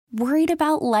Worried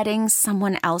about letting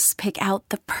someone else pick out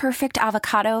the perfect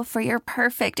avocado for your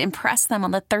perfect impress them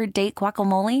on the third date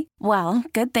guacamole? Well,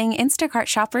 good thing Instacart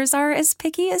shoppers are as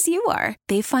picky as you are.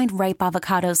 They find ripe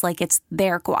avocados like it's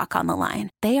their guac on the line.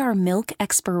 They are milk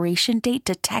expiration date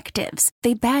detectives.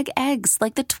 They bag eggs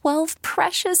like the 12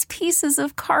 precious pieces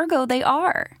of cargo they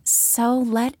are. So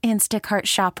let Instacart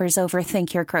shoppers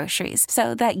overthink your groceries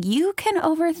so that you can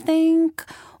overthink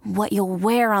what you'll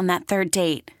wear on that third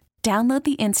date. Download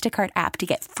the Instacart app to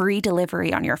get free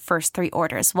delivery on your first 3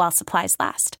 orders while supplies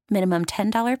last. Minimum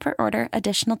 $10 per order.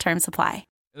 Additional terms apply.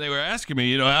 They were asking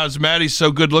me, how's Matty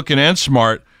so good looking and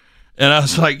smart? And I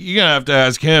was like, you're going to have to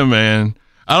ask him, man.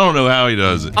 I don't know how he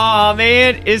does it. Aw,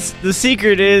 man. The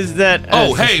secret is that...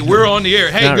 hey, we're on the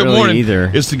air. Hey, not good really morning.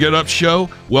 Either. It's the Get Up Show.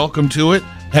 Welcome to it.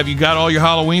 Have you got all your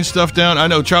Halloween stuff down? I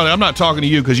know, Charlie, I'm not talking to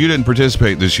you because you didn't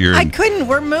participate this year. I couldn't.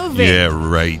 We're moving. Yeah,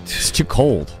 right. It's too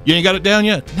cold. You ain't got it down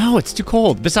yet? No, it's too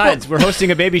cold. Besides, we're hosting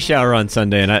a baby shower on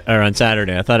Sunday or on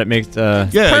Saturday. I thought it makes...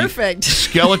 Perfect.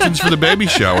 Skeletons for the baby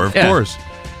shower, of Yeah. course.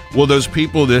 Well, those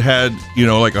people that had,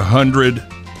 like 100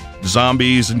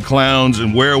 zombies and clowns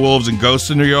and werewolves and ghosts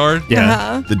in their yard,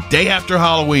 the day after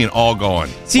Halloween, all gone.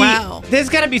 See, wow. There's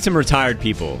got to be some retired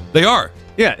people. They are.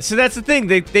 Yeah, so that's the thing.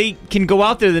 They can go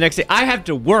out there the next day. I have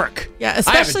to work. Yeah,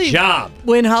 especially I have a job.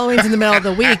 When Halloween's in the middle of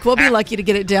the week. We'll be lucky to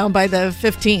get it down by the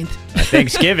 15th.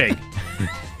 Thanksgiving.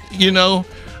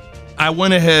 I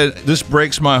went ahead. This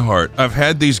breaks my heart. I've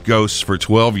had these ghosts for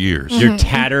 12 years. You're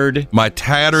tattered. My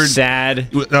tattered,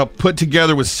 sad, put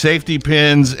together with safety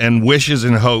pins and wishes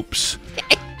and hopes.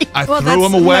 I Well, threw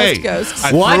them that's away. most ghosts.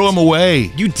 I What? threw them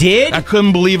away. You did? I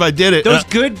couldn't believe I did it. Those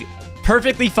good,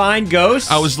 perfectly fine ghosts?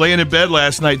 I was laying in bed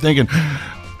last night thinking,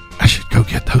 I should go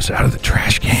get those out of the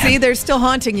trash can. See, they're still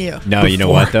haunting you. No, you know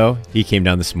what, though? He came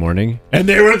down this morning, and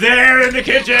they were there in the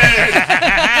kitchen.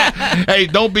 Hey,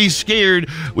 don't be scared.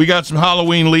 We got some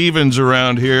Halloween leave-ins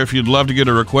around here. If you'd love to get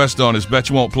a request on us, Bet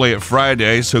You Won't Play It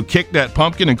Friday. So kick that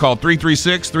pumpkin and call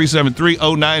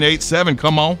 336-373-0987.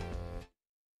 Come on.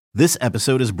 This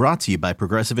episode is brought to you by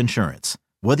Progressive Insurance.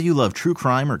 Whether you love true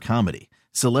crime or comedy,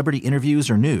 celebrity interviews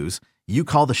or news, you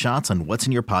call the shots on what's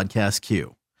in your podcast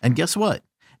queue. And guess what?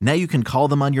 Now you can call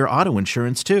them on your auto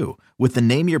insurance too with the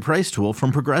Name Your Price tool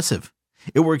from Progressive.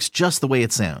 It works just the way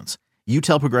it sounds. You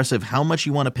tell Progressive how much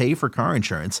you want to pay for car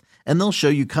insurance, and they'll show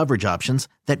you coverage options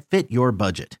that fit your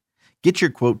budget. Get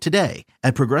your quote today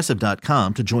at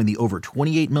Progressive.com to join the over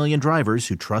 28 million drivers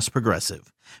who trust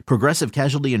Progressive. Progressive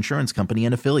Casualty Insurance Company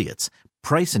and Affiliates.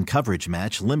 Price and coverage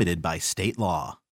match limited by state law.